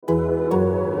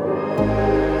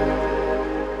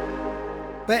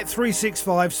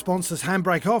Bet365 sponsors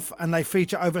Handbrake Off, and they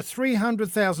feature over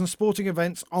 300,000 sporting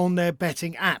events on their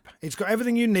betting app. It's got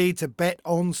everything you need to bet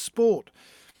on sport.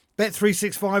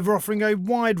 Bet365 are offering a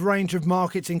wide range of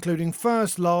markets, including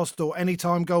first, last or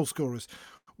anytime goal scorers.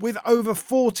 With over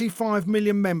 45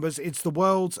 million members, it's the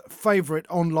world's favourite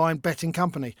online betting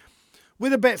company.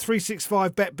 With a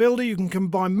Bet365 Bet Builder, you can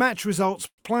combine match results,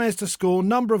 players to score,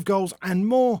 number of goals and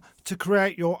more to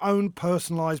create your own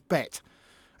personalised bet.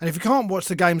 And if you can't watch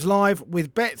the games live,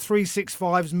 with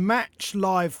Bet365's Match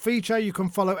Live feature, you can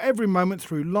follow every moment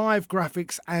through live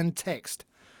graphics and text.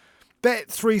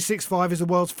 Bet365 is the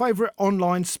world's favourite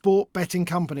online sport betting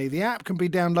company. The app can be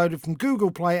downloaded from Google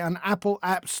Play and Apple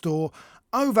App Store.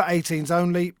 Over 18s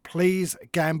only. Please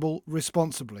gamble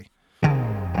responsibly.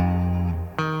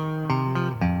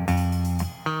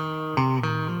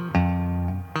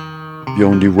 The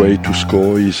only way to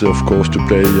score is, of course, to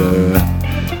play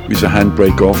with a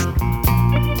handbrake off.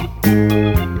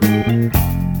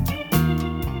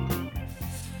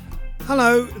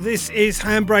 Hello, this is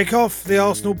Handbrake Off, the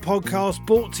Arsenal podcast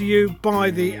brought to you by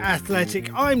The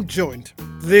Athletic. I'm joined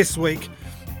this week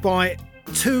by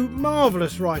two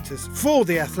marvellous writers for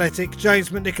The Athletic, James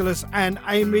McNicholas and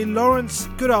Amy Lawrence.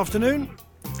 Good afternoon.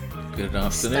 Good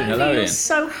afternoon. Stanley, Hello, you're Ian.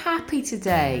 so happy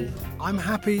today. I'm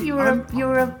happy. You're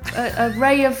a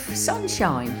ray of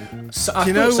sunshine. So, I Do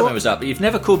you thought know something what? was up, but you've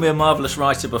never called me a marvellous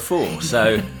writer before,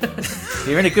 so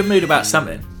you're in a good mood about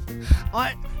something.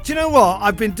 Do you know what?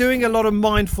 I've been doing a lot of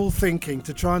mindful thinking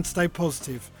to try and stay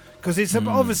positive. Because it's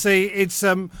obviously it's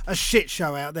a shit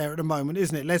show out there at the moment,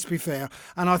 isn't it? Let's be fair.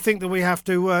 And I think that we have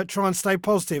to try and stay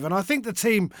positive. And I think the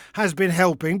team has been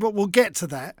helping, but we'll get to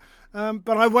that.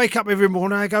 But I wake up every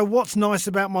morning and I go, what's nice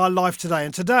about my life today?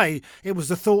 And today it was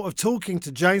the thought of talking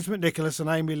to James McNicholas and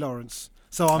Amy Lawrence.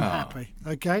 So I'm happy,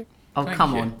 okay? Oh, Thank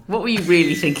come you. on. What were you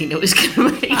really thinking that was going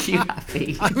to make you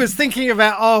happy? I was thinking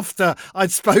about after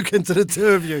I'd spoken to the two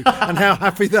of you and how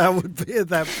happy that would be at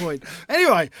that point.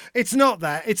 Anyway, it's not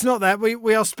that. It's not that.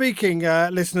 We are speaking,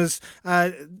 listeners,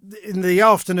 in the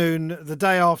afternoon, the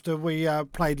day after we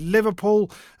played Liverpool.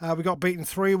 We got beaten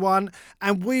 3-1,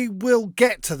 and we will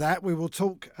get to that. We will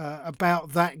talk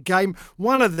about that game.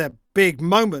 One of the big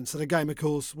moments of the game, of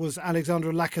course, was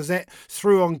Alexandre Lacazette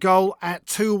through on goal at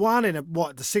 2-1 in the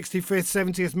 65th,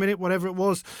 70th minute, whatever it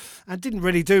was, and didn't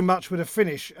really do much with a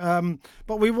finish.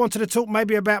 But we wanted to talk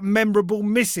maybe about memorable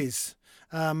misses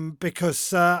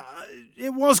because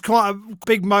it was quite a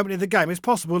big moment in the game. It's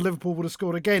possible Liverpool would have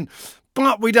scored again,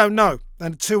 but we don't know,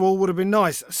 and 2-2 would have been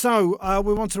nice. So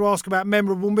we want to ask about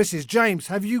memorable misses. James,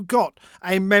 have you got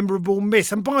a memorable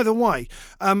miss? And by the way,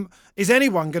 is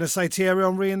anyone going to say Thierry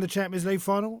Henry in the Champions League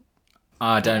final?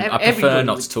 I prefer Everybody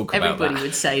not to talk about Everybody that.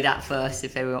 would say that first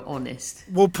if they were honest.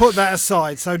 We'll put that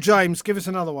aside. So, James, give us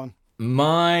another one.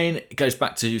 Mine goes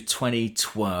back to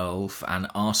 2012 and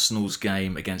Arsenal's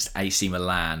game against AC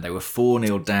Milan. They were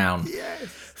 4-0 down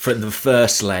from the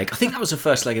first leg. I think that was the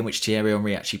first leg in which Thierry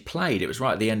Henry actually played. It was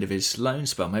right at the end of his loan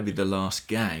spell, maybe the last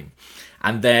game.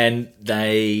 And then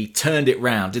they turned it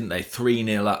round, didn't they?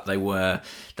 3-0 up they were.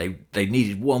 They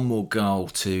needed one more goal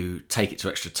to take it to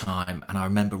extra time. And I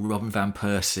remember Robin van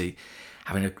Persie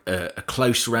having a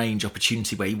close range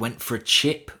opportunity where he went for a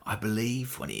chip, I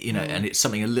believe, when he, and it's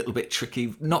something a little bit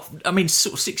tricky.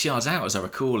 Sort of 6 yards out, as I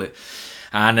recall it.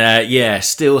 And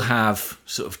still have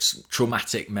sort of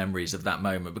traumatic memories of that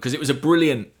moment because it was a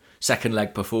brilliant second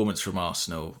leg performance from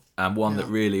Arsenal and one that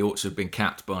really ought to have been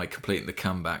capped by completing the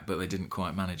comeback, but they didn't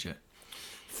quite manage it.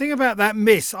 Thing about that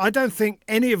miss, I don't think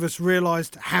any of us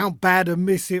realised how bad a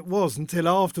miss it was until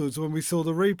afterwards when we saw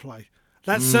the replay.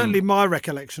 That's certainly my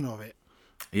recollection of it.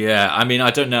 Yeah, I mean, I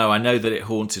don't know. I know that it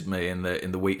haunted me in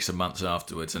the weeks and months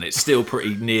afterwards, and it's still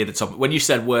pretty near the top. When you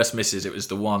said worst misses, it was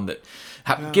the one that,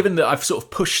 given that I've sort of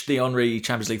pushed the Henry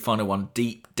Champions League final one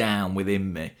deep down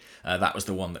within me, that was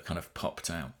the one that kind of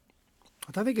popped out.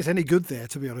 I don't think it's any good there,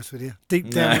 to be honest with you. Deep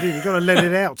down within, you've got to let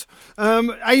it out.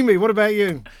 Amy, what about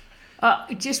you?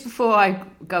 Just before I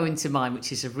go into mine,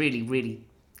 which is a really, really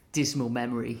dismal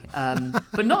memory,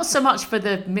 but not so much for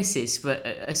the misses, but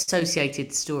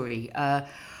associated story.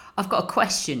 I've got a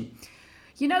question.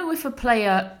 You know, if a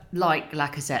player like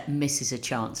Lacazette misses a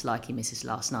chance like he misses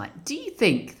last night, do you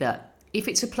think that if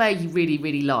it's a player you really,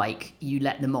 really like, you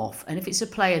let them off? And if it's a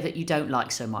player that you don't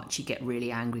like so much, you get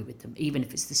really angry with them, even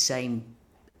if it's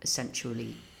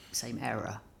essentially same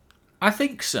error? I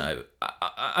think so.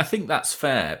 I think that's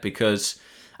fair because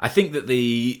I think that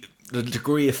the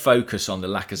degree of focus on the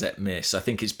Lacazette miss, I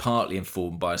think, is partly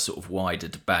informed by a sort of wider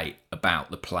debate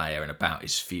about the player and about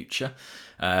his future.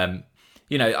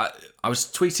 I was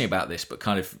tweeting about this, but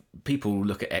kind of people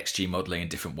look at XG modelling in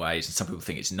different ways, and some people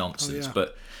think it's nonsense. yeah.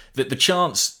 But the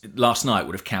chance last night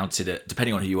would have counted at,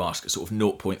 depending on who you ask, at sort of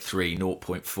 0.3,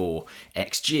 0.4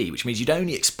 XG, which means you'd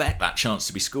only expect that chance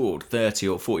to be scored 30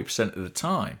 or 40% of the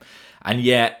time. And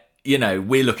yet,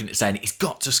 we're looking at saying he's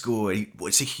got to score.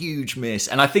 It's a huge miss.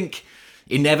 And I think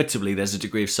inevitably there's a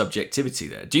degree of subjectivity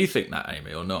there. Do you think that,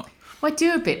 Amy, or not? Well, I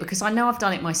do a bit, because I know I've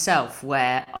done it myself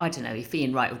where, I don't know, if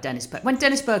Ian Wright or Dennis Bergkamp... When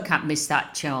Dennis Bergkamp missed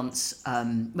that chance,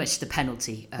 which the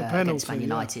penalty against Man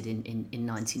United in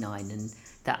 99, and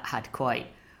that had quite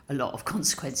a lot of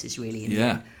consequences, really. In the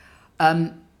end.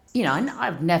 And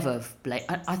I've never...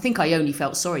 I think I only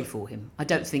felt sorry for him. I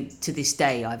don't think to this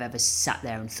day I've ever sat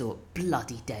there and thought,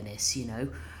 bloody Dennis,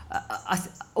 I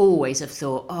always have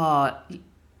thought,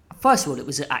 first of all, it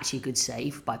was actually a good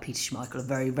save by Peter Schmeichel, a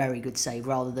very, very good save,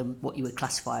 rather than what you would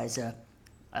classify as a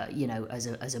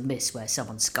miss where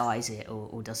someone skies it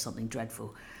or does something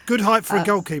dreadful. Good height for a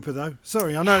goalkeeper, though.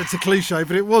 Sorry, I know it's a cliche,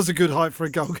 but it was a good height for a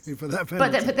goalkeeper. That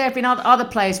penalty. But there have been other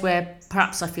players where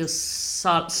perhaps I feel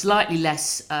slightly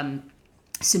less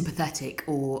sympathetic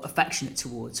or affectionate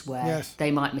towards, where they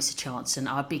might miss a chance and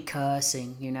I'd be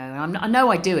cursing, And I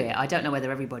know I do it. I don't know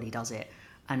whether everybody does it.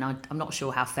 And I'm not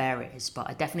sure how fair it is, but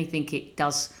I definitely think it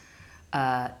does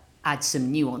add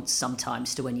some nuance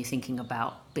sometimes to when you're thinking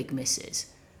about big misses.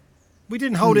 We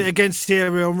didn't hold it against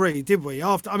Thierry Henry, did we?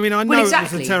 I know it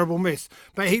was a terrible miss,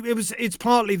 but it's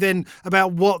partly then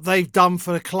about what they've done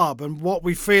for the club, and what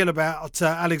we feel about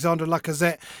Alexandre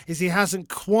Lacazette is he hasn't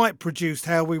quite produced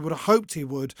how we would have hoped he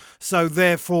would, so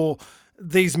therefore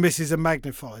these misses are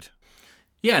magnified.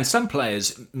 Yeah, and some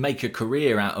players make a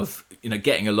career out of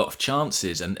getting a lot of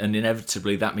chances, and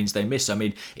inevitably that means they miss. I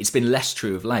mean, it's been less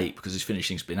true of late because his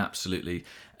finishing's been absolutely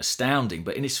astounding.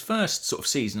 But in his first sort of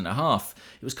season and a half,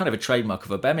 it was kind of a trademark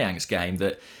of Aubameyang's game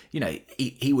that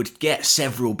he would get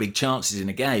several big chances in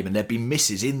a game, and there'd be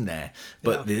misses in there.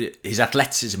 But his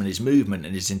athleticism and his movement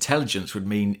and his intelligence would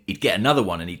mean he'd get another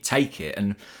one and he'd take it.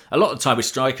 And a lot of the time with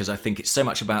strikers, I think it's so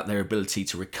much about their ability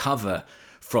to recover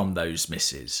from those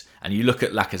misses. And you look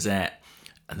at Lacazette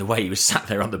and the way he was sat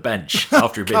there on the bench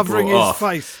after he'd been covering brought his off.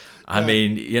 face. I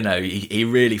mean, he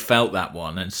really felt that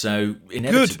one, and so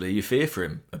inevitably you fear for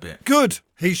him a bit. Good.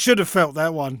 He should have felt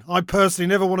that one. I personally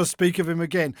never want to speak of him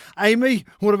again. Amy,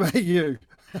 what about you?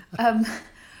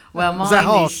 Well,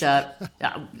 mine is.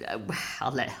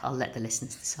 I'll let the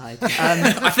listeners decide.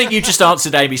 I think you just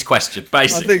answered Amy's question,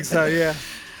 basically. I think so. Yeah.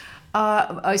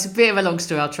 It's a bit of a long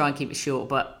story. I'll try and keep it short,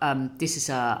 but this is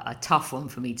a tough one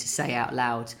for me to say out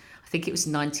loud. I think it was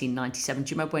 1997. Do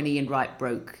you remember when Ian Wright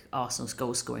broke Arsenal's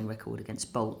goal-scoring record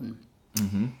against Bolton?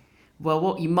 Mm-hmm. Well,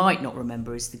 what you might not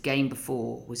remember is the game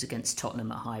before was against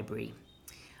Tottenham at Highbury,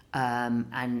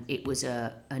 and it was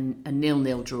a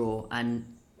 0-0 draw. And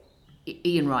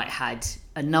Ian Wright had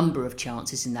a number of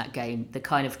chances in that game, the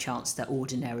kind of chance that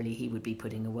ordinarily he would be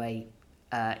putting away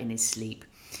in his sleep.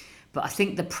 But I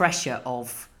think the pressure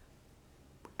of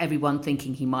everyone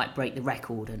thinking he might break the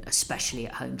record, and especially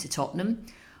at home to Tottenham,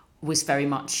 was very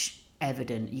much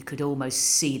evident. You could almost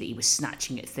see that he was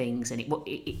snatching at things, and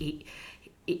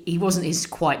he wasn't his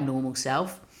quite normal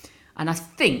self. And I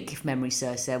think, if memory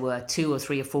serves, there were 2 or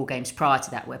 3 or 4 games prior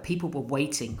to that where people were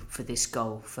waiting for this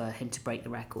goal for him to break the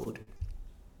record.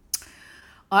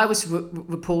 I was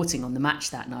reporting on the match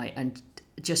that night, and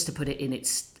just to put it in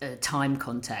its time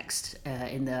context,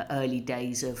 in the early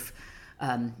days of,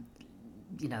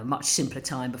 much simpler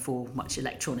time before much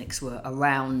electronics were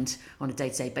around on a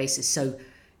day-to-day basis. So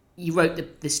you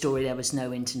wrote the story, there was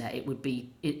no internet. It would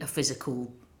be a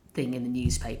physical thing in the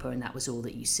newspaper, and that was all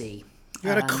that you see. You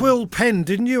had a quill pen,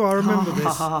 didn't you? I remember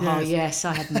this. Yes,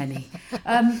 I had many.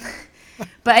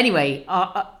 But anyway,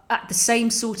 at the same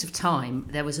sort of time,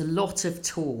 there was a lot of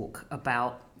talk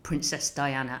about Princess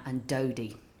Diana and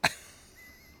Dodi.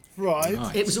 Right.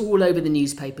 Nice. It was all over the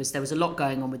newspapers. There was a lot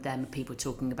going on with them, people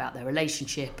talking about their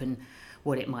relationship and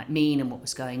what it might mean and what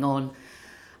was going on.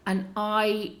 And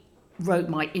I wrote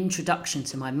my introduction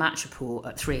to my match report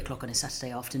at 3:00 on a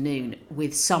Saturday afternoon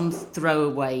with some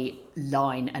throwaway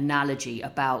line analogy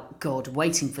about God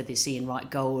waiting for this Ian Wright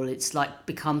goal. It's like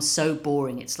become so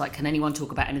boring. It's like, can anyone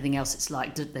talk about anything else? It's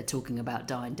like they're talking about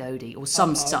Diane Dodi or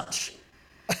some such.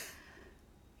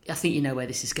 I think you know where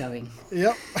this is going.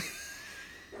 Yep.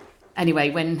 Anyway,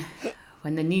 when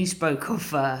the news broke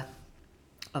of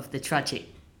the tragic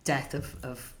death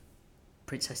of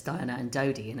Princess Diana and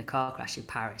Dodi in a car crash in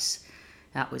Paris,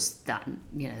 that was that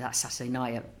Saturday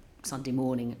night at Sunday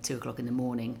morning at 2:00 in the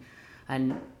morning,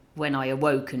 and when I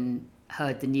awoke and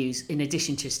heard the news, in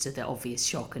addition just to the obvious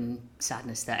shock and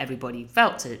sadness that everybody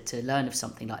felt to learn of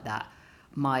something like that,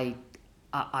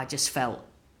 I just felt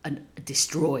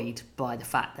destroyed by the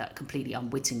fact that completely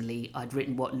unwittingly I'd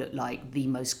written what looked like the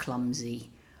most clumsy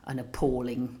and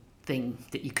appalling thing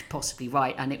that you could possibly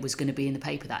write, and it was going to be in the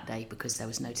paper that day because there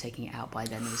was no taking it out by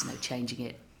then, there was no changing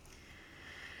it.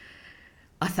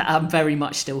 I'm very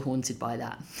much still haunted by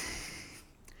that.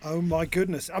 Oh my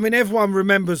goodness. I mean, everyone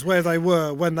remembers where they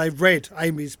were when they read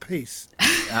Amy's piece.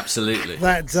 Absolutely.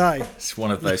 That day. It's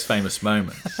one of those famous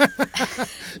moments.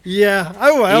 Yeah.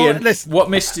 Oh, well, Ian, listen.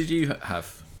 what miss did you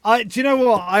have? Do you know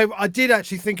what? I did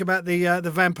actually think about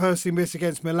the Van Persie miss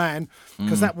against Milan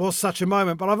because that was such a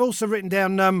moment. But I've also written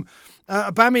down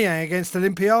Aubameyang against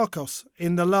Olympiacos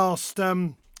in the last...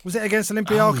 was it against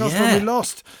Olympiacos when we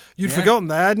lost? You'd forgotten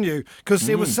that, hadn't you? Because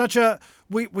it was such a...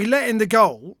 We let in the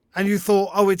goal and you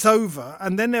thought, oh, it's over.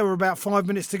 And then there were about 5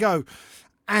 minutes to go.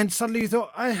 And suddenly you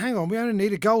thought, hey, hang on, we only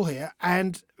need a goal here.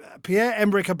 And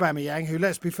Pierre-Emerick Aubameyang, who,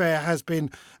 let's be fair, has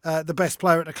been the best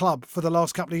player at the club for the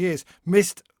last couple of years,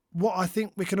 missed what I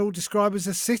think we can all describe as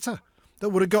a sitter that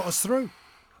would have got us through.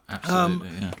 Absolutely,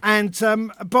 yeah.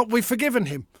 But we've forgiven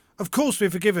him. Of course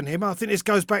we've forgiven him. I think this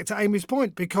goes back to Amy's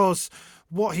point because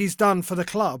what he's done for the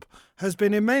club has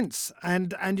been immense.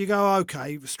 And you go,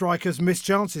 OK, strikers miss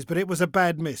chances, but it was a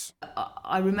bad miss.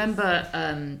 I remember,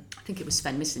 I think it was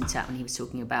Sven Mislintat when he was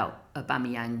talking about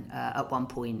Aubameyang at one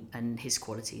point and his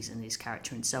qualities and his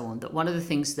character and so on, that one of the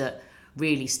things that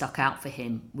really stuck out for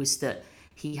him was that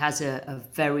he has a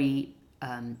very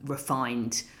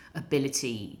refined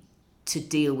ability to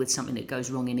deal with something that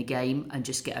goes wrong in a game and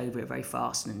just get over it very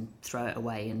fast and throw it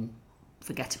away and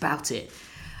forget about it.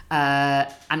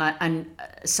 And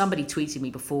somebody tweeted me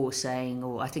before saying,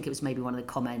 or I think it was maybe one of the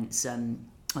comments on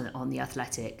The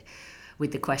Athletic,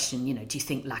 with the question, do you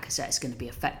think Lacazette is going to be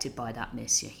affected by that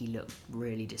miss? Yeah, he looked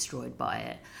really destroyed by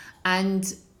it.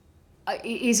 And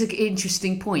it is an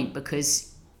interesting point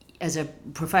because as a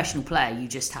professional player, you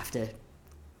just have to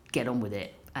get on with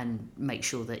it and make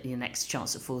sure that your next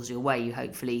chance that falls your way, you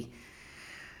hopefully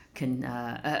can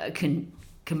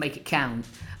make it count.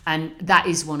 And that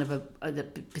is one of the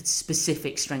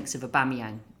specific strengths of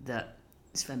Aubameyang that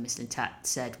Sven Mislintat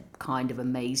said kind of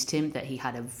amazed him, that he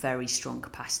had a very strong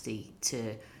capacity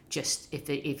to just,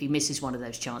 if he misses one of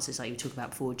those chances like you were talking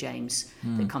about before, James,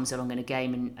 that comes along in a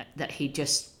game, and that he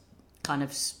just kind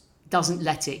of doesn't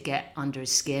let it get under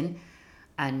his skin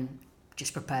and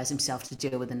just prepares himself to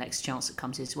deal with the next chance that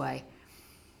comes his way.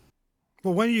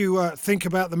 Well, when you think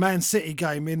about the Man City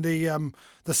game in the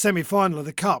semi-final of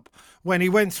the Cup, when he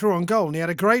went through on goal and he had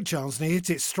a great chance and he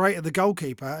hit it straight at the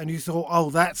goalkeeper and you thought,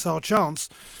 oh, that's our chance.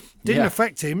 Didn't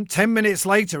affect him. 10 minutes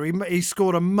later, he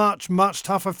scored a much, much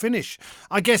tougher finish.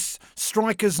 I guess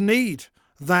strikers need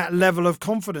that level of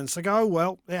confidence. They go, oh,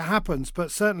 well, it happens. But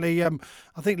certainly, I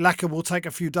think Laka will take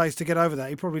a few days to get over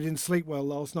that. He probably didn't sleep well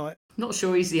last night. Not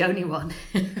sure he's the only one.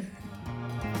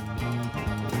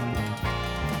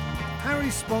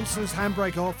 Harry's sponsors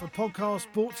Handbrake Off, a podcast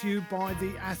brought to you by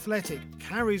The Athletic.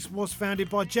 Harry's was founded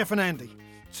by Jeff and Andy,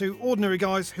 two ordinary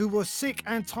guys who were sick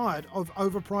and tired of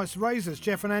overpriced razors.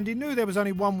 Jeff and Andy knew there was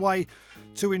only one way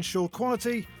to ensure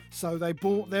quality, so they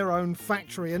bought their own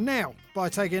factory. And now, by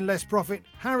taking less profit,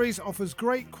 Harry's offers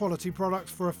great quality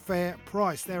products for a fair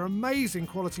price. Their amazing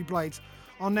quality blades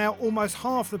are now almost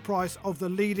half the price of the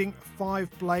leading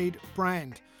 5-blade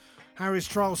brand. Harry's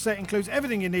trial set includes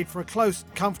everything you need for a close,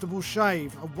 comfortable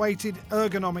shave: a weighted,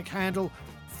 ergonomic handle,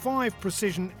 5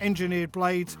 precision engineered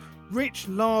blades, rich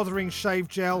lathering shave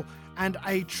gel, and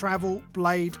a travel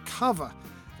blade cover.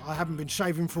 I haven't been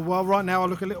shaving for a while. Right now I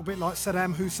look a little bit like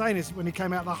Saddam Hussein when he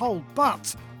came out of the hole,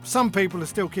 but some people are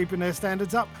still keeping their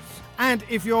standards up. And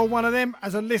if you're one of them,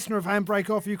 as a listener of Handbrake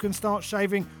Off, you can start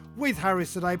shaving with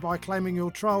Harry's today by claiming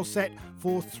your trial set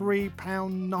for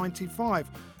 £3.95.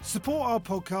 Support our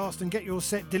podcast and get your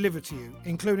set delivered to you,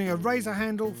 including a razor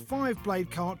handle,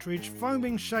 5-blade cartridge,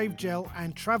 foaming shave gel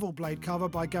and travel blade cover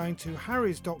by going to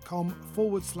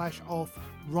harrys.com/off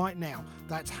right now.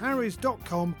 That's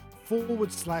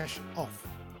harrys.com/off.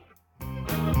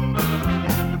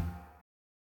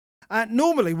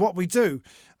 Normally what we do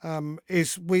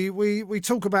is we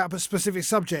talk about a specific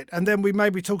subject, and then we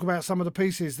maybe talk about some of the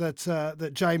pieces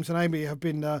that James and Amy have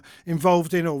been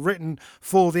involved in or written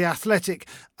for The Athletic.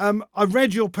 I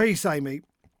read your piece, Amy,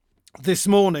 this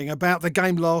morning about the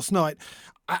game last night.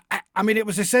 I mean, it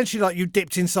was essentially like you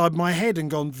dipped inside my head and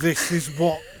gone, this is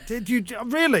what... Did you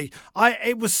really?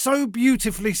 It was so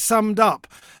beautifully summed up.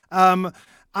 And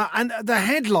the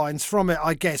headlines from it,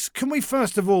 I guess. Can we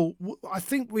first of all, I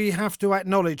think we have to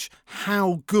acknowledge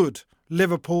how good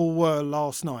Liverpool were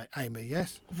last night, Amy,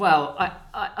 yes? Well,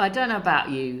 I don't know about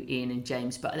you, Ian and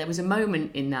James, but there was a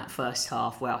moment in that first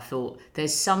half where I thought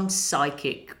there's some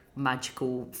psychic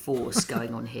magical force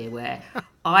going on here where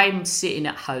I'm sitting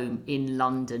at home in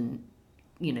London,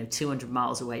 200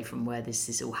 miles away from where this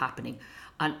is all happening.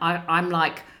 And I'm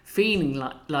like feeling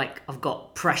like I've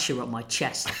got pressure on my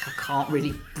chest. Like I can't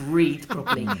really breathe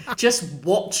properly. Just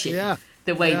watching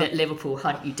the way that Liverpool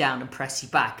hunt you down and press you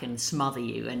back and smother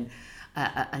you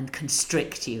and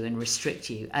constrict you and restrict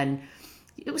you. And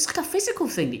it was like a physical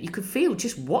thing that you could feel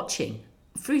just watching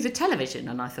through the television.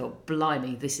 And I thought,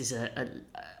 blimey, this is a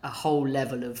whole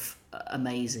level of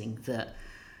amazing that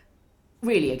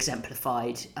really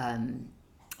exemplified,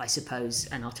 I suppose,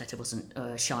 and Arteta wasn't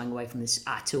shying away from this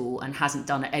at all and hasn't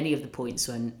done at any of the points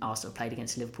when Arsenal played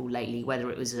against Liverpool lately, whether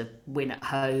it was a win at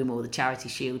home or the Charity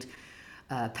Shield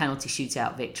penalty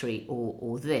shootout victory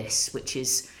or this, which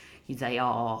is they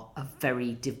are a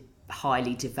very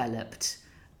highly developed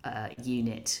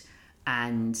unit,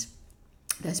 and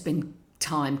there's been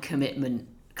time, commitment,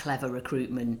 clever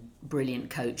recruitment, brilliant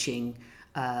coaching,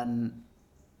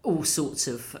 all sorts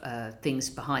of things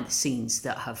behind the scenes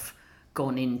that have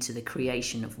gone into the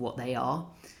creation of what they are.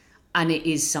 And it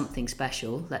is something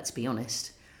special, let's be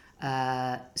honest.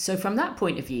 So from that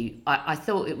point of view, I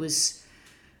thought it was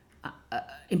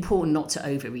important not to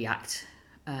overreact.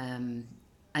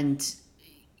 And,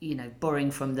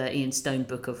 borrowing from the Ian Stone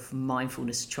book of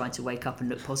mindfulness, trying to wake up and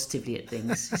look positively at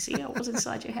things, see what's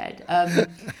inside your head.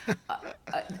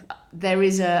 There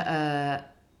is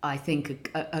I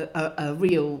think a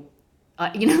real,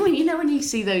 when you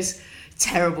see those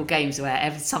terrible games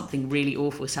where something really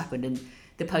awful has happened, and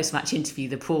the post-match interview,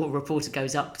 the poor reporter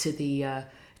goes up to the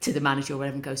manager or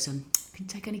whatever and goes, "Can you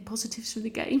take any positives from the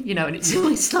game?" And it's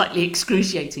always slightly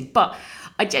excruciating. But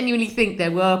I genuinely think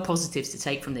there were positives to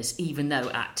take from this, even though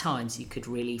at times you could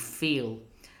really feel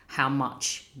how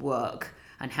much work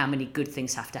and how many good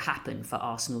things have to happen for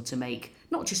Arsenal to make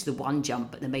not just the one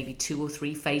jump, but there may be 2 or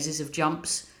 3 phases of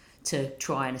jumps to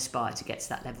try and aspire to get to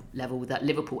that level that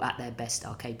Liverpool at their best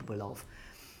are capable of.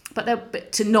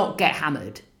 But to not get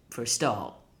hammered for a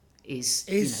start is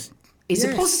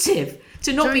a positive.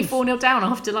 To not be 4-0 down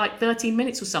after like 13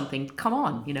 minutes or something, come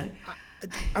on,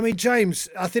 I mean, James,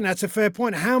 I think that's a fair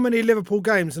point. How many Liverpool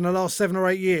games in the last 7 or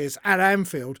 8 years at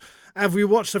Anfield have we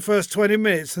watched the first 20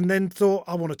 minutes and then thought,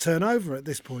 I want to turn over at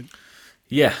this point?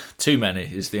 Yeah, too many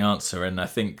is the answer. And I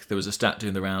think there was a stat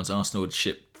doing the rounds. Arsenal had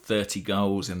shipped 30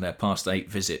 goals in their past 8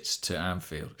 visits to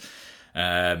Anfield.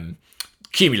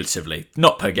 Cumulatively,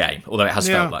 not per game, although it has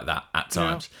felt like that at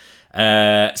times.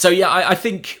 I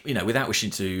think, without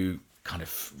wishing to kind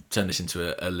of turn this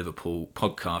into a Liverpool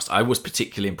podcast, I was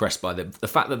particularly impressed by the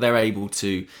fact that they're able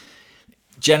to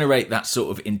generate that sort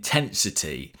of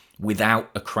intensity without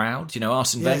a crowd.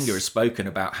 Arsene Wenger has spoken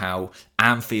about how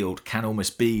Anfield can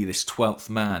almost be this 12th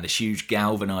man, this huge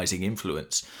galvanising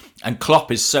influence. And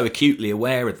Klopp is so acutely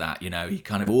aware of that, he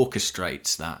kind of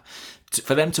orchestrates that.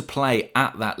 For them to play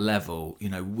at that level,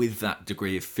 with that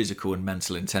degree of physical and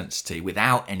mental intensity,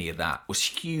 without any of that, was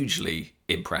hugely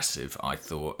impressive, I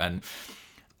thought. And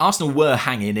Arsenal were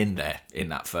hanging in there in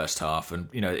that first half. And,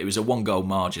 it was a 1-goal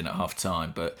margin at half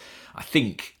time. But I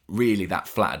think really that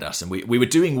flattered us. And we were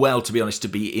doing well, to be honest, to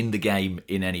be in the game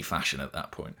in any fashion at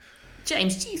that point.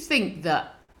 James, do you think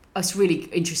that, it's a really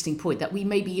interesting point, that we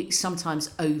maybe sometimes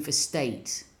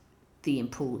overstate the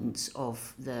importance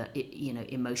of the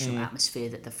emotional atmosphere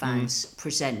that the fans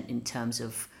present in terms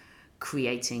of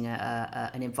creating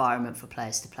an environment for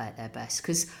players to play at their best?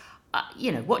 Because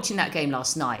watching that game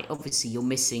last night, obviously you're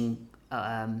missing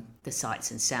the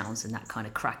sights and sounds and that kind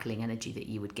of crackling energy that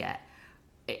you would get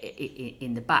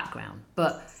in the background.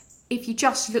 But if you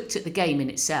just looked at the game in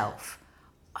itself,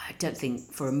 I don't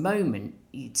think for a moment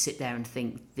you'd sit there and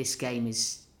think this game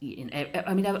is.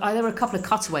 I mean, there were a couple of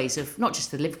cutaways of not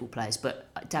just the Liverpool players, but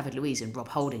David Luiz and Rob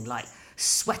Holding, like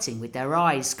sweating with their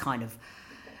eyes kind of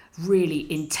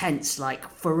really intense,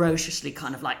 like ferociously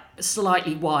kind of like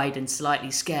slightly wide and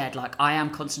slightly scared. Like, I am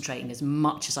concentrating as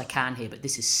much as I can here, but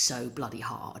this is so bloody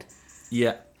hard.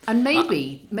 Yeah. And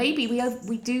maybe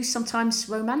we do sometimes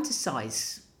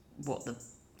romanticize what the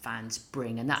fans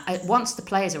bring, and that once the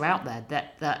players are out there,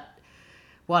 that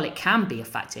while it can be a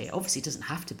factor, it obviously doesn't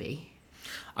have to be.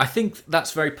 I think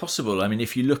that's very possible. I mean,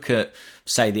 if you look at,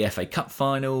 say, the FA Cup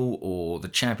final or the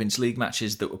Champions League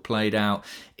matches that were played out,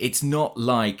 it's not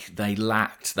like they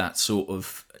lacked that sort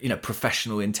of,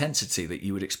 professional intensity that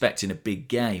you would expect in a big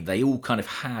game. They all kind of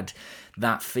had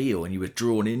that feel, and you were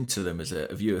drawn into them as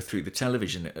a viewer through the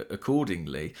television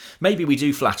accordingly. Maybe we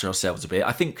do flatter ourselves a bit.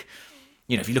 I think,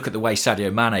 if you look at the way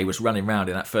Sadio Mane was running around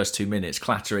in that first 2 minutes,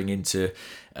 clattering into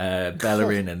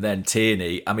Bellerin and then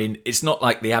Tierney, I mean, it's not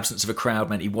like the absence of a crowd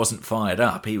meant he wasn't fired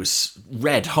up. He was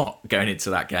red hot going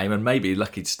into that game and maybe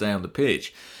lucky to stay on the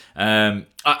pitch.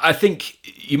 I think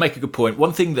you make a good point.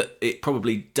 One thing that it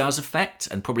probably does affect,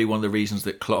 and probably one of the reasons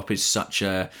that Klopp is such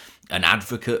an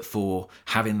advocate for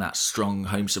having that strong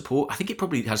home support, I think it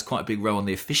probably has quite a big role on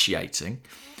the officiating.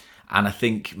 And I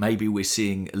think maybe we're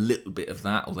seeing a little bit of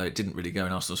that, although it didn't really go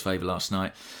in Arsenal's favour last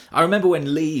night. I remember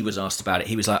when Lee was asked about it,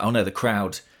 he was like, oh no, the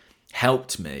crowd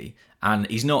helped me. And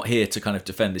he's not here to kind of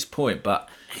defend this point, but...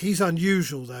 He's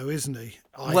unusual, though, isn't he?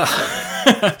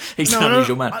 He's an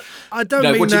unusual man. I don't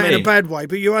mean that in a bad way,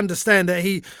 but you understand that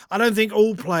I don't think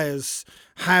all players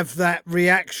have that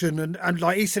reaction. And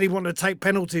like he said, he wanted to take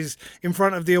penalties in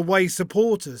front of the away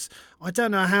supporters. I don't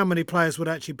know how many players would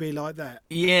actually be like that.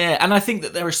 Yeah, and I think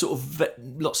that there are sort of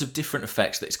lots of different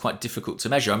effects that it's quite difficult to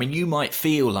measure. I mean, you might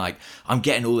feel like I'm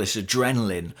getting all this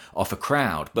adrenaline off a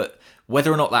crowd, but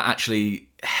whether or not that actually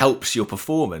helps your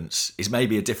performance is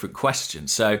maybe a different question.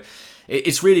 So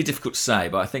it's really difficult to say,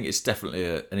 but I think it's definitely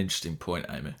an interesting point,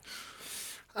 Amy.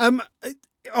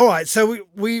 All right, so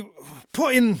we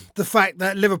put in the fact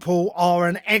that Liverpool are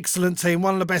an excellent team,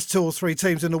 one of the best 2 or 3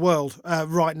 teams in the world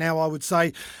right now, I would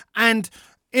say. And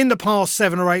in the past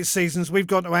 7 or 8 seasons, we've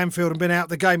gone to Anfield and been out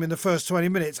the game in the first 20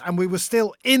 minutes, and we were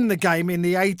still in the game in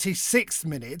the 86th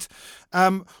minute.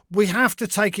 We have to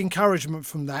take encouragement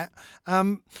from that.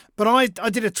 But I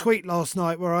did a tweet last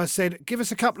night where I said, give us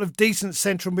a couple of decent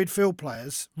central midfield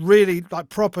players, really like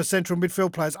proper central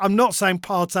midfield players. I'm not saying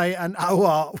Partey and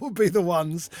Aouar will be the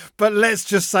ones, but let's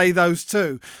just say those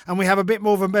two. And we have a bit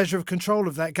more of a measure of control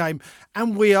of that game.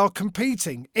 And we are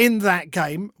competing in that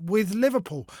game with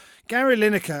Liverpool. Gary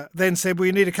Lineker then said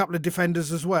we need a couple of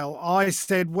defenders as well. I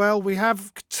said, well, we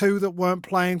have 2 that weren't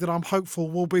playing that I'm hopeful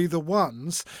will be the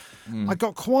ones. I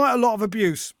got quite a lot of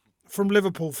abuse from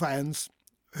Liverpool fans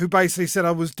who basically said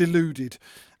I was deluded.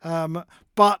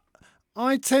 But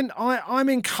I'm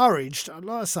encouraged.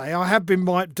 Like I say, I have been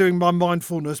doing my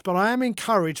mindfulness, but I am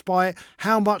encouraged by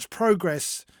how much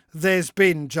progress there's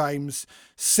been, James,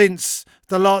 since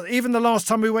even the last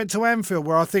time we went to Anfield,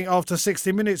 where I think after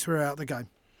 60 minutes we were out of the game.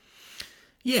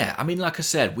 Yeah, I mean, like I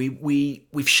said,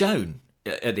 we've shown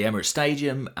at the Emirates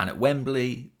Stadium and at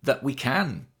Wembley that we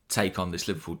can take on this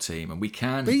Liverpool team and we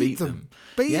can beat them.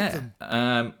 Beat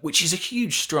them. Which is a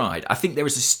huge stride. I think there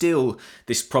is still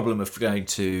this problem of going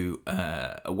to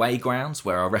away grounds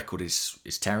where our record is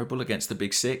terrible against the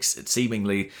Big Six. It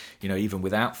seemingly, even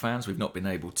without fans, we've not been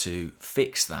able to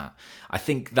fix that. I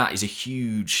think that is a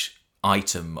huge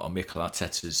item on Mikel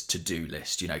Arteta's to-do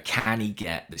list. Can he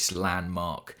get this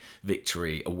landmark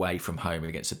victory away from home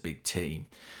against a big team?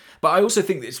 But I also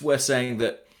think that it's worth saying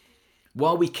that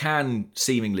while we can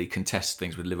seemingly contest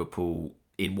things with Liverpool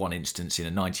in one instance in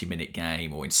a 90-minute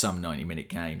game or in some 90-minute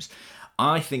games,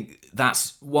 I think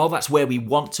while that's where we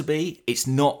want to be, it's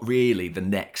not really the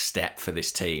next step for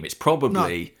this team. It's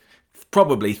probably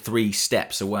 3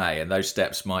 steps away, and those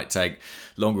steps might take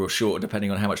longer or shorter depending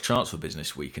on how much transfer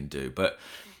business we can do. But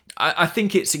I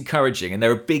think it's encouraging, and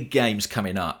there are big games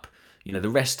coming up. The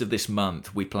rest of this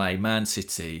month we play Man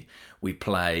City, we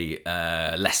play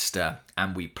Leicester,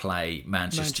 and we play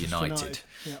Manchester United.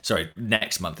 Yep. Sorry,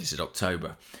 next month, this is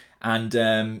October. And,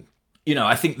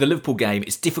 I think the Liverpool game,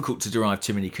 it's difficult to derive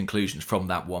too many conclusions from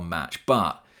that one match.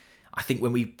 But I think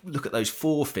when we look at those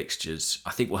 4 fixtures,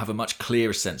 I think we'll have a much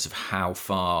clearer sense of how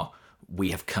far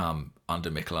we have come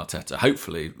under Mikel Arteta,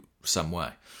 hopefully some way.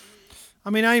 I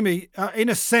mean, Amy, in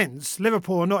a sense,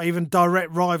 Liverpool are not even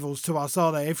direct rivals to us,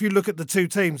 are they? If you look at the 2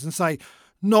 teams and say,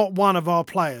 not one of our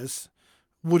players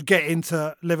would get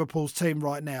into Liverpool's team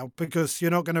right now, because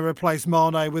you're not going to replace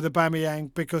Mane with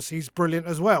Aubameyang because he's brilliant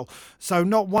as well. So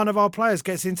not one of our players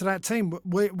gets into that team.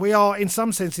 We are, in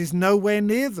some senses, nowhere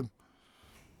near them.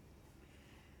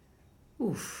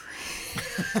 Oof.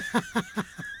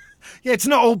 Yeah, it's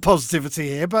not all positivity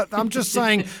here, but I'm just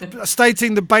saying,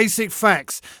 stating the basic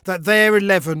facts that their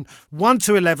 11, 1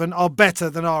 to 11, are better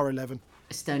than our 11.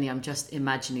 Stoney, I'm just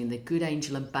imagining the good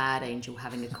angel and bad angel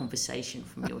having a conversation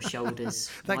from your shoulders.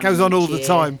 That goes on all the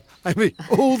time. I mean,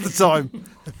 all the time.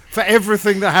 For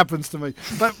everything that happens to me.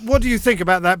 But what do you think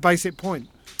about that basic point?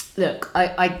 Look,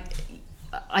 I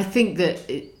think that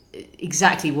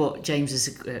exactly what James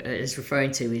is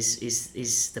referring to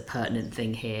is the pertinent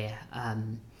thing here.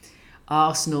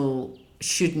 Arsenal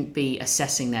shouldn't be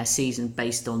assessing their season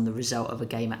based on the result of a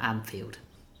game at Anfield.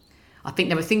 I think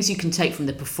there are things you can take from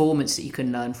the performance that you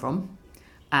can learn from,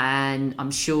 and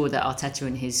I'm sure that Arteta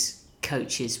and his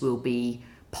coaches will be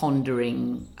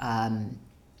pondering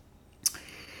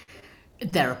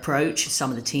their approach,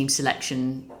 some of the team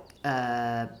selection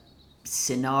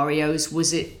scenarios.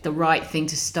 Was it the right thing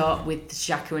to start with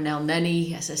Xhaka and El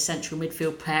Neni as a central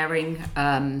midfield pairing?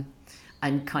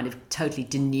 and kind of totally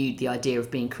denude the idea of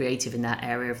being creative in that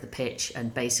area of the pitch,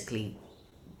 and basically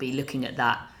be looking at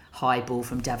that high ball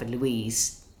from David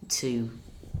Luiz to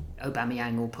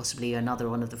Aubameyang or possibly another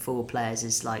one of the forward players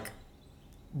is like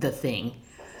the thing.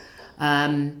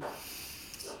 But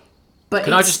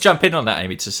can I just jump in on that,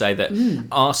 Amy, to say that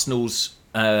Arsenal's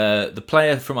the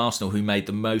player from Arsenal who made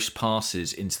the most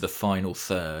passes into the final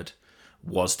third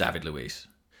was David Luiz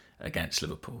against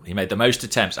Liverpool. He made the most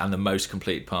attempts and the most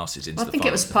complete passes into the final third. I think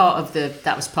it was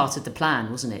part of the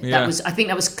plan, wasn't it? Yeah. I think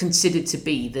that was considered to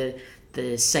be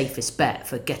the safest bet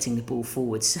for getting the ball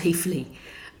forward safely.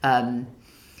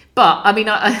 But I mean,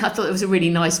 I thought it was a really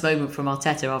nice moment from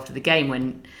Arteta after the game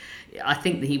when I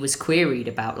think that he was queried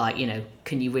about, like, you know,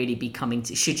 should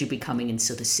you be coming and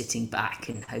sort of sitting back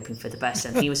and hoping for the best?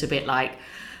 And he was a bit like,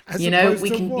 we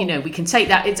can take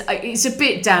that. It's a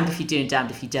bit damned if you do and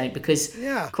damned if you don't, because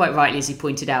quite rightly, as he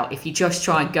pointed out, if you just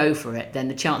try and go for it, then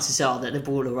the chances are that the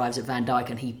ball arrives at Van Dijk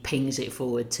and he pings it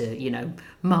forward to, you know,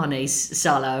 Mane,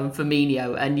 Salah and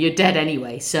Firmino, and you're dead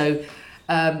anyway. So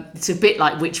it's a bit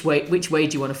like which way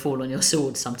do you want to fall on your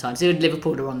sword sometimes.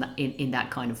 Liverpool are on that, in that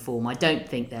kind of form. I don't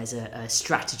think there's a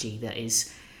strategy that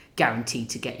is guaranteed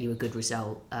to get you a good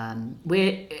result.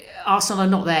 Arsenal are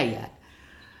not there yet.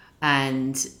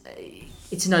 And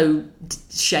it's no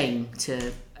shame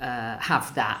to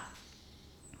have that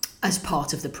as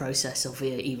part of the process of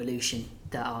evolution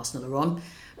that Arsenal are on.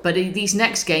 But these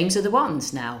next games are the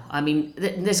ones now. I mean,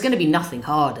 there's going to be nothing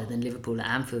harder than Liverpool at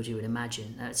Anfield, you would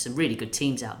imagine. There's some really good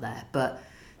teams out there. But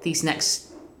these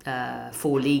next 4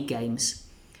 league games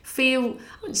feel, I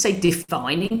wouldn't say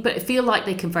defining, but feel like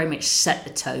they can very much set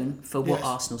the tone for what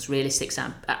Arsenal's realistic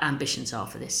ambitions are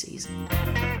for this season.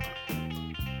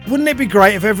 Wouldn't it be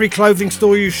great if every clothing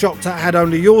store you shopped at had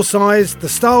only your size, the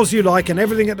styles you like and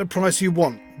everything at the price you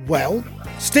want? Well,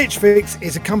 Stitch Fix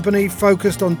is a company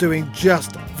focused on doing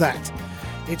just that.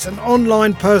 It's an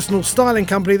online personal styling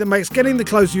company that makes getting the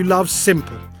clothes you love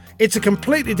simple. It's a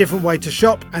completely different way to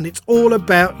shop and it's all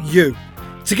about you.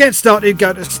 To get started,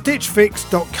 go to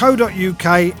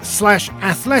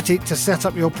stitchfix.co.uk/athletic to set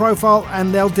up your profile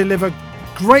and they'll deliver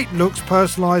great looks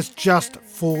personalised just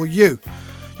for you.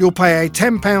 You'll pay a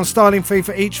 £10 styling fee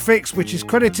for each fix, which is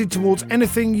credited towards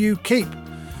anything you keep.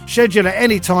 Schedule at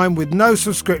any time with no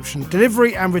subscription.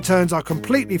 Delivery and returns are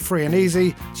completely free and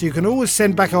easy, so you can always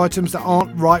send back items that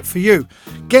aren't right for you.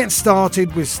 Get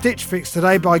started with Stitch Fix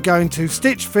today by going to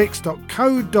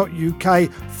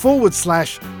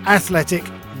stitchfix.co.uk/athletic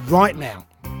right now.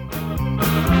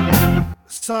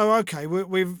 So, okay,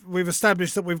 we've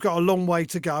established that we've got a long way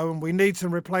to go and we need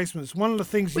some replacements. One of the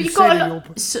things you said in your...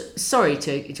 Sorry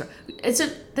to interrupt.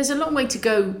 There's a long way to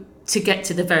go to get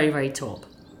to the very, very top.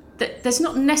 There's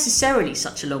not necessarily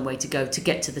such a long way to go to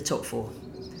get to the top 4.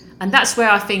 And that's where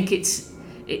I think it's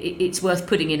worth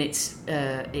putting in its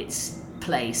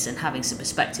place and having some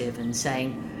perspective and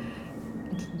saying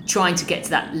trying to get to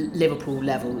that Liverpool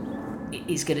level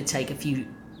is going to take a few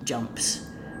jumps.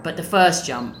 But the first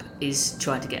jump is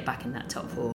trying to get back in that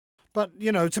top 4. But,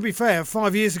 you know, to be fair,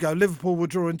 5 years ago, Liverpool were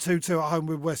drawing 2-2 at home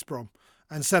with West Brom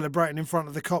and celebrating in front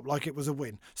of the Kop like it was a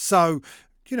win. So,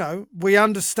 you know, we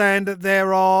understand that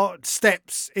there are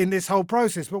steps in this whole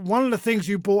process. But one of the things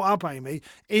you brought up, Amy,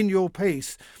 in your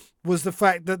piece was the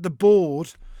fact that the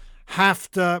board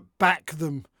have to back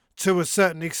them to a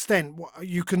certain extent.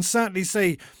 You can certainly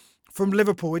see from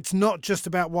Liverpool, it's not just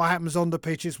about what happens on the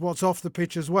pitch, it's what's off the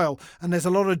pitch as well. And there's a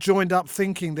lot of joined up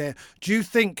thinking there. Do you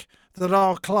think that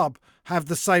our club have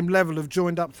the same level of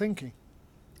joined up thinking?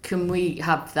 Can we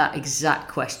have that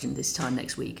exact question this time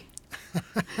next week?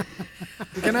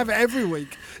 We can have it every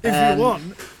week if you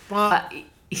want. But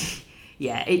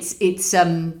yeah, it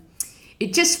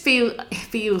just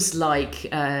feels like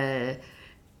to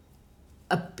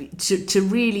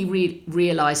really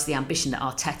realise the ambition that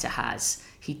Arteta has.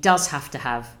 He does have to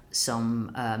have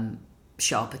some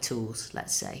sharper tools,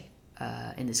 let's say,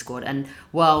 in the squad. And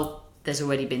while there's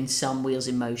already been some wheels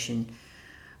in motion,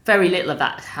 very little of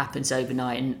that happens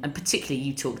overnight. And particularly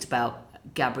you talked about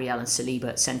Gabriel and Saliba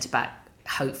at centre-back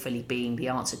hopefully being the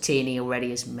answer. Tierney already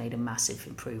has made a massive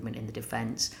improvement in the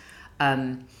defence.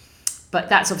 But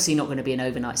that's obviously not going to be an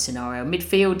overnight scenario.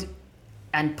 Midfield,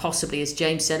 and possibly, as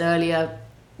James said earlier,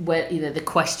 where the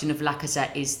question of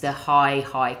Lacazette is the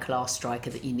high class striker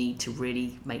that you need to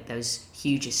really make those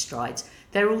hugest strides.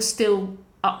 They're all still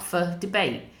up for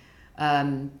debate,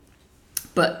 but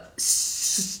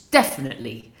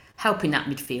definitely helping that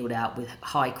midfield out with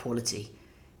high quality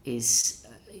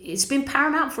it's been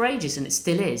paramount for ages, and it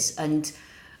still is. And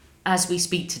as we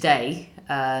speak today,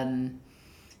 the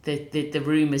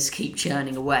rumours keep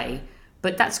churning away,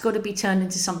 but that's got to be turned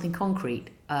into something concrete.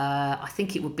 I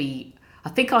think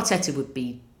Arteta would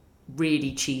be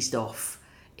really cheesed off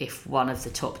if one of the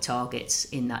top targets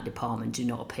in that department do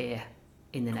not appear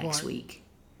in the next week.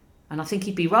 And I think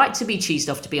he'd be right to be cheesed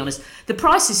off, to be honest. The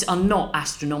prices are not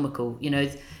astronomical. You know,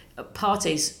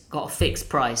 Partey's got a fixed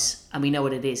price and we know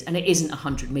what it is, and it isn't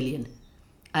 100 million.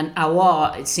 And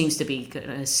Aouar, it seems to be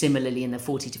similarly in the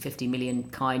 40 to 50 million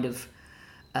kind of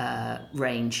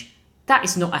range. That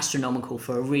is not astronomical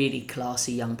for a really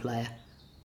classy young player.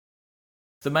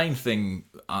 The main thing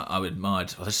I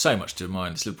admired, there's so much to admire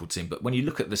in this Liverpool team, but when you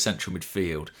look at the central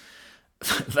midfield,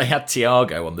 they had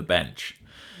Thiago on the bench.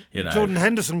 You know, Jordan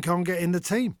Henderson can't get in the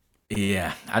team.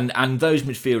 Yeah, and those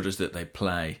midfielders that they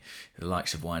play, the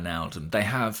likes of Wijnaldum, they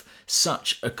have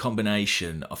such a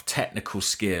combination of technical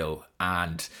skill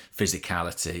and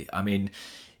physicality. I mean,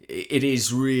 it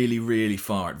is really, really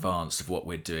far advanced of what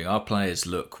we're doing. Our players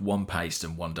look one-paced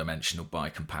and one-dimensional by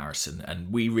comparison,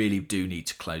 and we really do need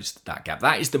to close that gap.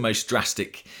 That is the most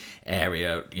drastic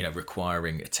area, you know,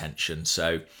 requiring attention.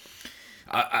 So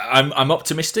I'm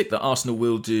optimistic that Arsenal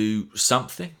will do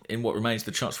something in what remains of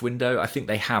the transfer window. I think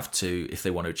they have to if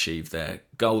they want to achieve their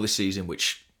goal this season,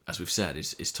 which, as we've said,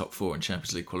 is top 4 in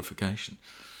Champions League qualification.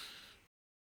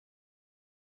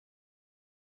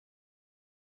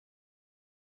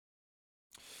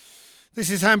 This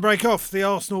is Handbrake Off, the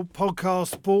Arsenal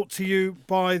podcast brought to you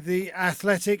by The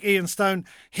Athletic. Ian Stone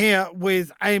here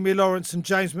with Amy Lawrence and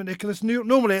James McNicholas.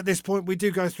 Normally at this point we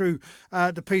do go through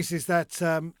the pieces that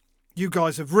you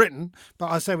guys have written,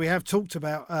 but I say we have talked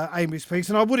about Amy's piece,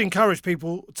 and I would encourage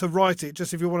people to write it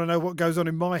just if you want to know what goes on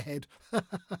in my head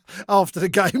after the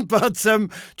game. But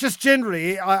just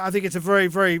generally, I think it's a very,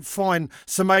 very fine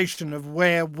summation of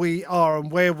where we are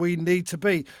and where we need to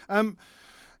be.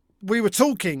 We were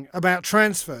talking about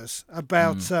transfers,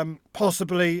 about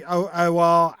possibly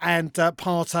OR and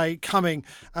Partey coming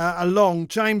along.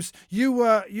 James, you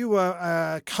were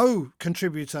a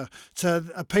co-contributor to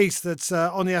a piece that's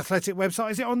on the Athletic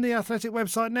website. Is it on the Athletic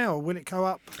website now, or will it go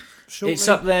up shortly? It's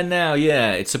up there now,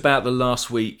 yeah. It's about the last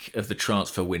week of the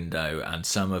transfer window and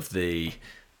some of the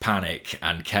panic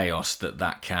and chaos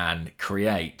that can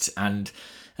create. And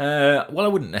while I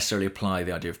wouldn't necessarily apply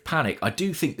the idea of panic, I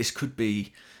do think this could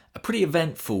be a pretty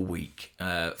eventful week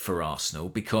for Arsenal,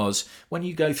 because when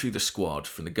you go through the squad,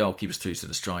 from the goalkeepers through to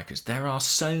the strikers, there are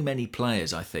so many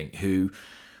players, I think, who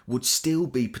would still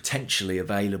be potentially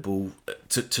available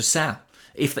to sell.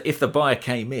 If the buyer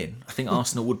came in, I think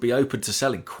Arsenal would be open to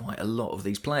selling quite a lot of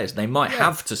these players. They might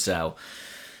have to sell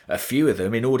a few of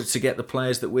them in order to get the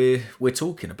players that we're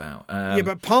talking about.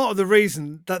 But part of the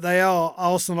reason that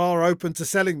Arsenal are open to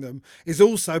selling them is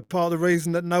also part of the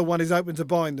reason that no one is open to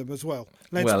buying them as well.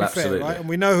 Let's be fair, right? And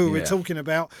we know who we're talking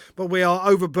about, but we are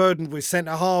overburdened with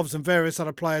centre halves and various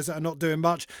other players that are not doing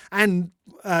much, and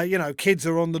kids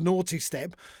are on the naughty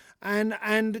step,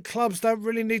 and clubs don't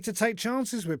really need to take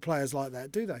chances with players like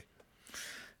that, do they?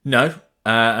 No.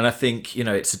 And I think,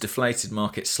 it's a deflated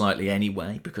market slightly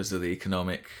anyway because of the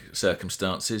economic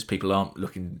circumstances. People aren't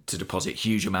looking to deposit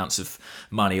huge amounts of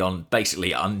money on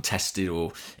basically untested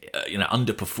or,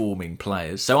 underperforming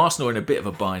players. So Arsenal are in a bit of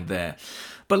a bind there.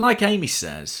 But like Amy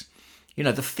says,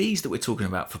 the fees that we're talking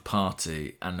about for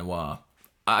Partey and Aouar,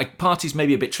 Partey's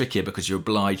maybe a bit trickier because you're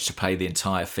obliged to pay the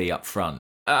entire fee up front.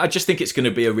 I just think it's going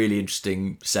to be a really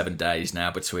interesting 7 days now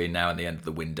between now and the end of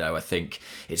the window. I think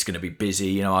it's going to be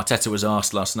busy. Arteta was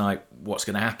asked last night what's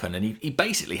going to happen, and he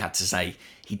basically had to say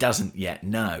he doesn't yet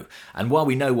know. And while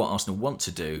we know what Arsenal want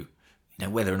to do,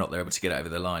 whether or not they're able to get it over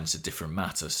the line is a different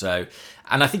matter. So,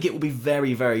 and I think it will be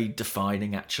very, very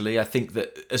defining, actually. I think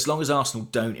that as long as Arsenal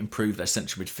don't improve their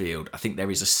central midfield, I think there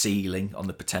is a ceiling on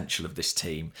the potential of this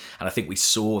team. And I think we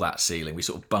saw that ceiling. We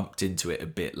sort of bumped into it a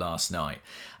bit last night.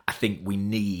 I think we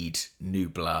need new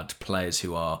blood, players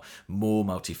who are more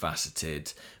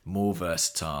multifaceted, more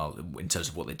versatile in terms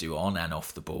of what they do on and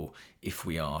off the ball, if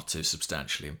we are to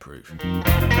substantially improve.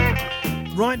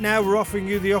 Right now, we're offering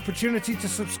you the opportunity to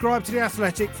subscribe to The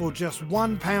Athletic for just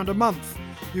 £1 a month.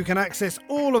 You can access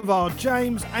all of our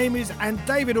James, Amy's and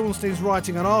David Ornstein's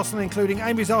writing on Arsenal, including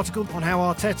Amy's article on how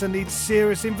Arteta needs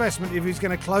serious investment if he's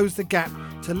going to close the gap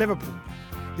to Liverpool.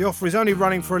 The offer is only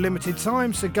running for a limited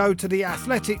time, so go to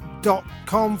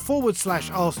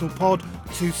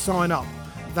theathletic.com/ArsenalPod to sign up.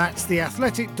 That's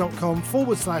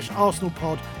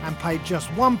theathletic.com/ArsenalPod and pay just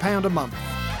 £1 a month.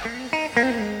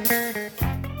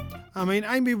 I mean,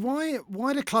 Amy,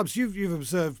 why do clubs, you've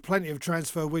observed plenty of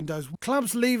transfer windows,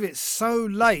 clubs leave it so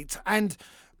late? And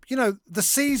the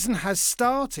season has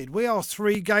started. We are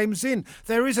 3 games in.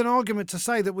 There is an argument to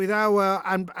say that with Aouar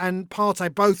and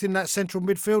Partey both in that central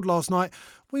midfield last night,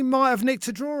 we might have nicked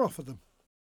a draw off of them.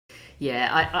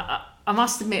 Yeah, I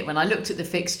must admit, when I looked at the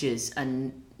fixtures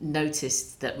and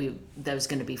noticed that there was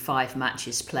going to be 5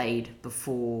 matches played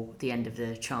before the end of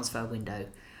the transfer window,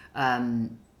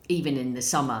 even in the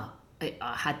summer,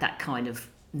 I had that kind of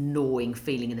gnawing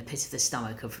feeling in the pit of the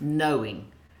stomach of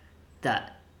knowing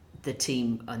that the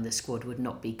team and the squad would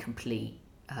not be complete,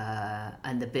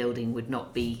 and the building would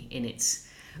not be in its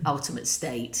ultimate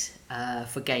state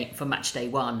for match day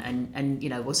 1,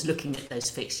 and was looking at those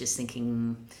fixtures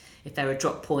thinking, if there are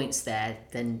drop points there,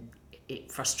 then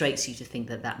it frustrates you to think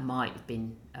that might have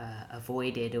been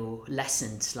avoided or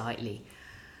lessened slightly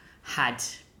had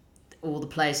all the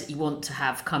players that you want to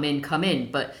have come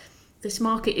in. But this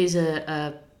market is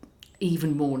a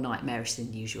even more nightmarish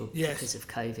than usual because of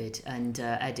COVID. And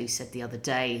Edu said the other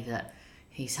day that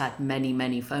he's had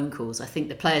many phone calls. I think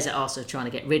the players that Arsenal are trying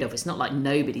to get rid of, it's not like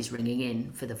nobody's ringing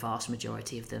in for the vast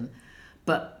majority of them,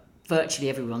 but virtually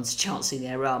everyone's chancing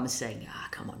their arm and saying,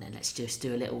 come on then, let's just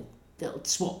do a little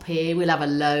swap here. We'll have a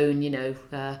loan,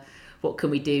 what can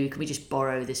we do? Can we just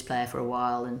borrow this player for a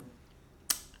while? And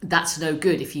that's no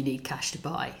good if you need cash to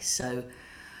buy. So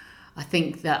I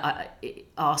think that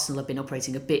Arsenal have been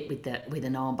operating a bit with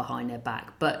an arm behind their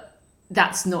back, but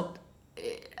that's not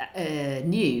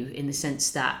new in the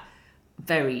sense that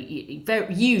very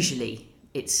usually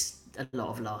it's a lot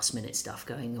of last minute stuff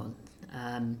going on.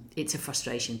 It's a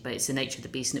frustration, but it's the nature of the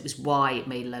beast, and it was why it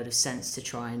made a load of sense to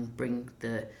try and bring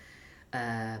the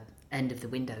end of the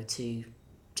window to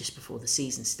just before the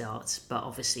season starts. But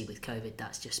obviously with COVID,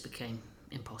 that's just became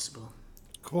impossible.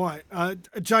 Quite.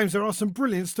 James, there are some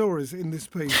brilliant stories in this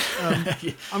piece.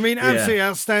 I mean, absolutely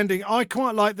outstanding. I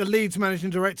quite like the Leeds managing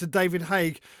director, David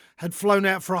Haig, had flown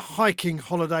out for a hiking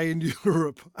holiday in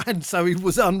Europe, and so he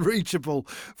was unreachable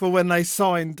for when they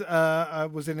signed,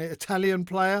 was an Italian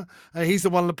player. He's the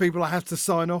one of the people I have to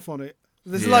sign off on it.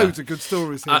 There's loads of good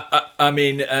stories here. I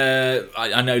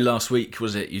know last week,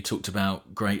 was it, you talked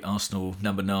about great Arsenal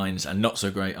number 9s and not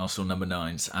so great Arsenal number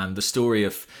 9s, and the story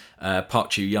of Park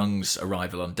Chu-young's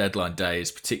arrival on deadline day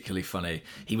is particularly funny.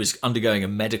 He was undergoing a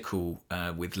medical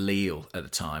with Lille at the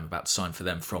time, about to sign for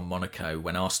them from Monaco,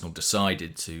 when Arsenal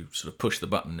decided to sort of push the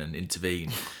button and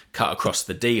intervene, cut across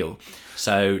the deal.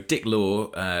 So Dick Law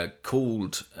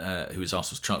called, who was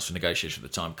Arsenal's transfer negotiator at the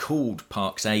time, called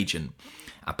Park's agent.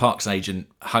 And Park's agent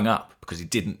hung up because he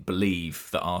didn't believe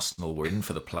that Arsenal were in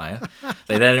for the player.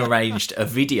 They then arranged a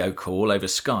video call over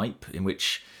Skype in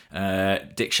which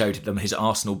Dick showed them his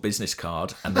Arsenal business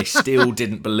card, and they still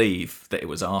didn't believe that it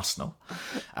was Arsenal.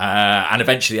 And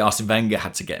eventually Arsene Wenger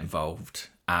had to get involved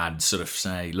and sort of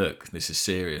say, look, this is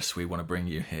serious. We want to bring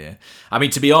you here. I mean,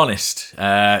 to be honest,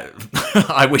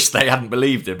 I wish they hadn't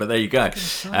believed it, but there you go.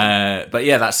 But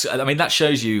yeah, that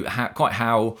shows you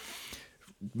how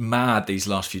mad these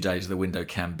last few days of the window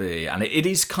can be, and it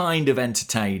is kind of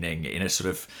entertaining in a sort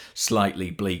of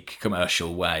slightly bleak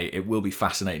commercial way. It will be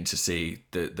fascinating to see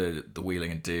the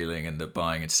wheeling and dealing and the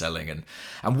buying and selling and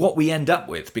what we end up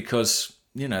with, because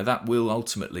that will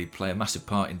ultimately play a massive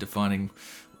part in defining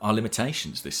our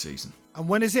limitations this season. And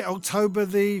when is it? October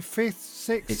the 5th,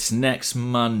 6th? It's next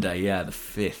Monday, the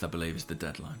 5th, I believe, is the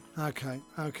deadline. Okay.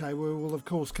 We will, of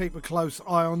course, keep a close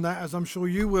eye on that, as I'm sure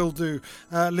you will do,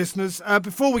 listeners.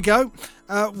 Before we go,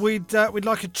 we'd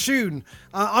like a tune.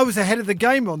 I was ahead of the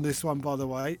game on this one, by the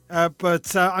way,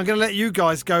 but I'm going to let you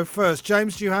guys go first.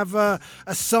 James, do you have a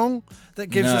song that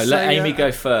gives us... No, let Amy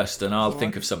go first, and I'll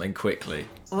think of something quickly.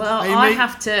 Well, Amy? I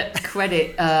have to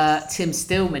credit Tim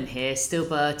Stillman here,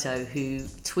 Stilberto, who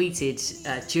tweeted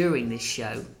during this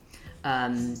show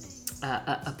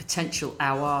a potential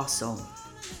Our song.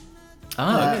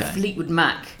 Oh, okay. Fleetwood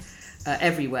Mac,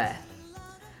 Everywhere.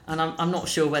 And I'm not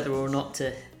sure whether or not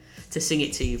to sing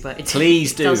it to you, but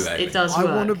Please do. It does I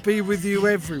work. want to be with you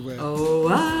everywhere. Oh,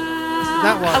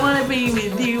 That one. I want to be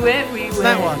with you everywhere.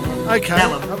 That one. Okay. That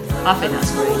one. I think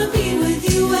that's great. I wanna be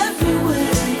with you everywhere.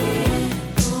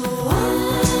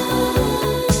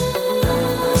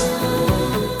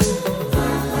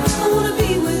 I wanna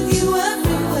be with you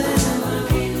everywhere.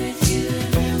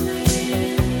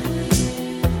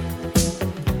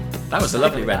 That was a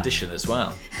lovely rendition as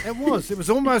well. It was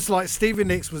almost like Stevie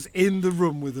Nicks was in the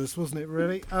room with us, wasn't it,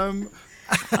 really? I'm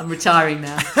retiring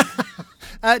now.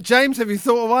 James, have you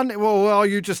thought of one? Or are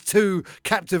you just too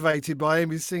captivated by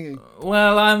Amy's singing?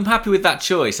 Well, I'm happy with that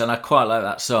choice, and I quite like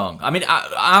that song. I mean,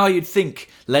 how you'd think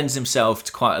lends himself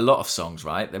to quite a lot of songs,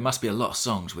 right? There must be a lot of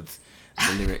songs with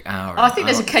the lyric hour. I think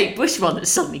there's a Kate Bush one that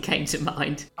suddenly came to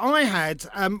mind. I had,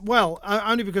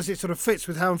 only because it sort of fits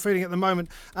with how I'm feeling at the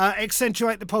moment,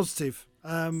 Accentuate the Positive,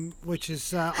 which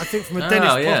is, I think, from a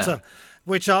Dennis Potter,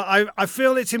 which I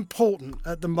feel it's important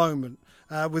at the moment.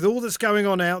 with all that's going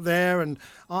on out there, and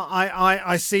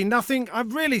I see nothing. I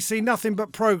really see nothing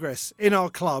but progress in our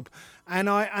club. And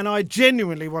I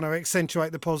genuinely want to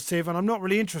accentuate the positive, and I'm not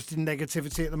really interested in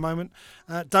negativity at the moment.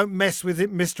 Don't mess with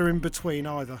it, Mr. In Between,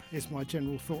 either, is my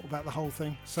general thought about the whole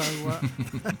thing. So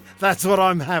that's what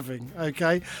I'm having,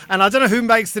 okay? And I don't know who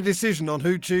makes the decision on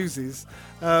who chooses,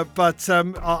 but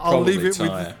I'll leave it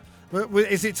Tyre. with...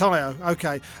 Is it Tayo?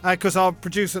 Okay, because our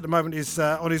producer at the moment is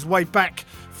on his way back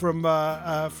from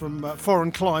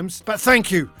foreign climes. But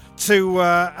thank you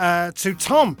to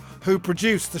Tom, who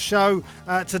produced the show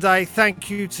today. Thank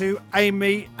you to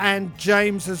Amy and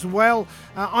James as well.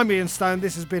 I'm Ian Stone.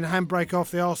 This has been Handbrake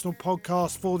Off, the Arsenal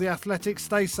podcast for The Athletic.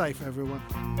 Stay safe, everyone.